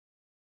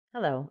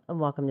Hello and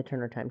welcome to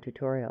Turner Time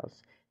Tutorials.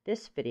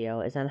 This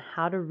video is on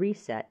how to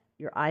reset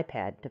your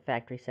iPad to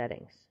factory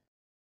settings.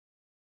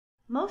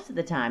 Most of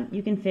the time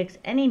you can fix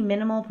any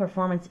minimal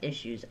performance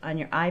issues on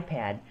your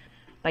iPad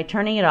by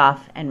turning it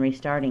off and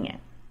restarting it.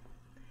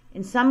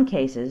 In some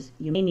cases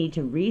you may need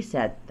to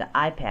reset the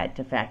iPad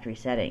to factory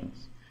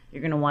settings.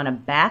 You're going to want to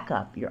back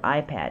up your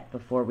iPad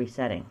before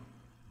resetting.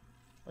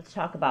 Let's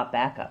talk about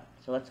backup.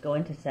 So let's go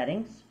into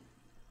Settings,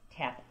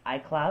 tap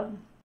iCloud,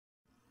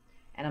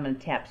 and I'm going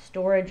to tap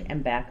Storage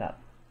and Backup.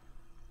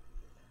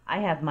 I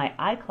have my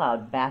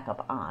iCloud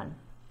backup on,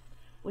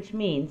 which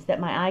means that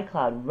my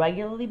iCloud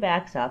regularly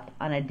backs up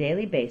on a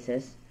daily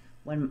basis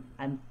when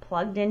I'm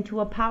plugged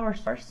into a power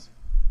source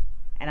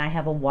and I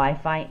have a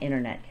Wi-Fi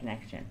internet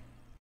connection.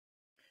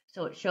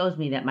 So it shows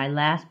me that my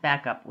last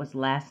backup was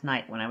last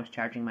night when I was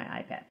charging my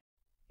iPad.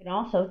 You can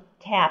also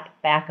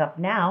tap Backup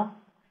Now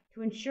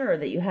to ensure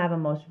that you have a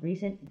most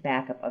recent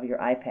backup of your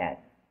iPad.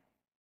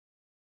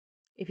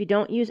 If you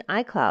don't use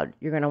iCloud,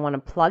 you're going to want to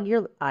plug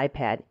your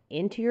iPad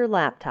into your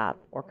laptop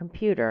or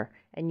computer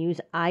and use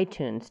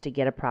iTunes to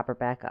get a proper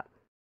backup.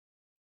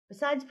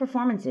 Besides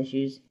performance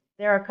issues,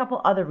 there are a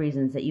couple other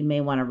reasons that you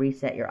may want to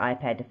reset your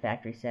iPad to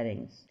factory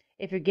settings.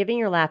 If you're giving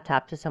your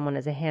laptop to someone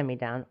as a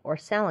hand-me-down or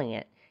selling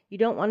it, you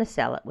don't want to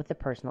sell it with the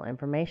personal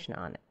information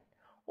on it.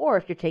 Or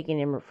if you're taking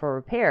it for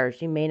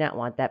repairs, you may not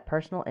want that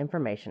personal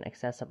information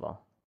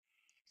accessible.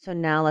 So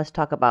now let's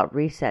talk about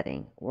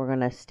resetting. We're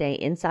going to stay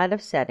inside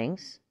of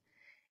Settings,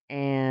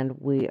 and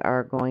we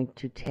are going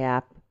to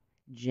tap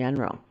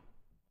General.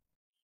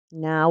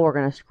 Now we're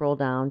going to scroll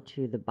down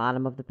to the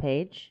bottom of the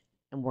page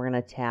and we're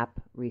going to tap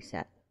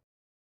Reset.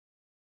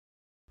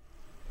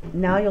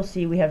 Now you'll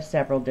see we have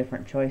several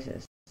different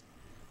choices.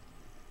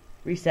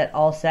 Reset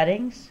all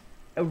settings,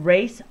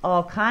 erase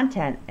all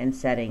content and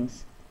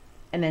settings,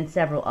 and then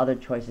several other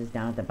choices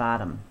down at the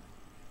bottom.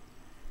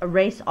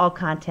 Erase all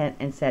content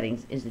and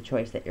settings is the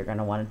choice that you're going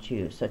to want to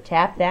choose. So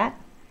tap that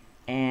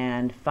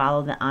and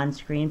follow the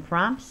on-screen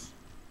prompts.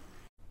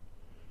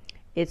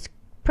 It's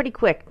pretty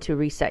quick to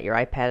reset your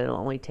iPad. It'll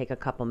only take a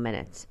couple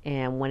minutes.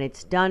 And when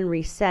it's done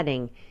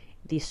resetting,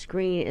 the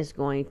screen is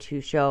going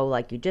to show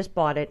like you just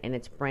bought it and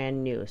it's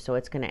brand new. So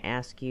it's going to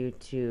ask you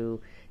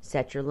to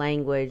set your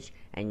language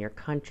and your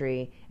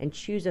country and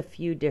choose a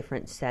few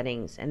different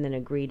settings and then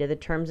agree to the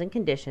terms and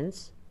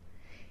conditions.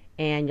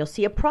 And you'll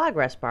see a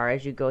progress bar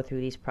as you go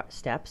through these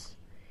steps.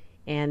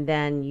 And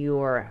then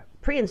your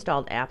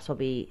pre-installed apps will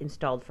be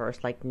installed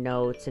first, like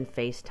Notes and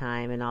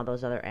FaceTime and all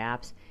those other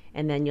apps.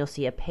 And then you'll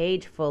see a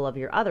page full of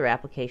your other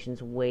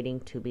applications waiting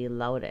to be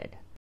loaded.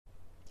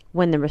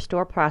 When the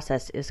restore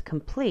process is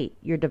complete,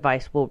 your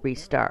device will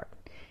restart.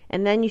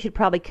 And then you should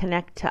probably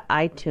connect to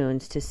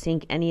iTunes to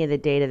sync any of the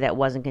data that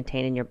wasn't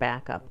contained in your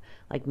backup,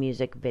 like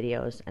music,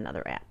 videos, and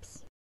other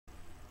apps.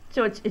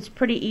 So it's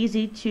pretty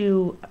easy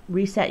to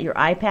reset your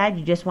iPad.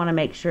 You just want to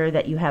make sure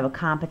that you have a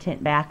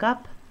competent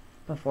backup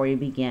before you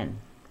begin.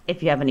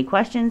 If you have any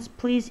questions,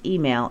 please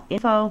email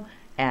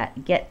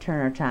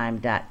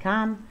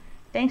info@getturnertime.com.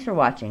 Thanks for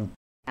watching.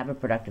 Have a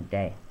productive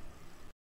day.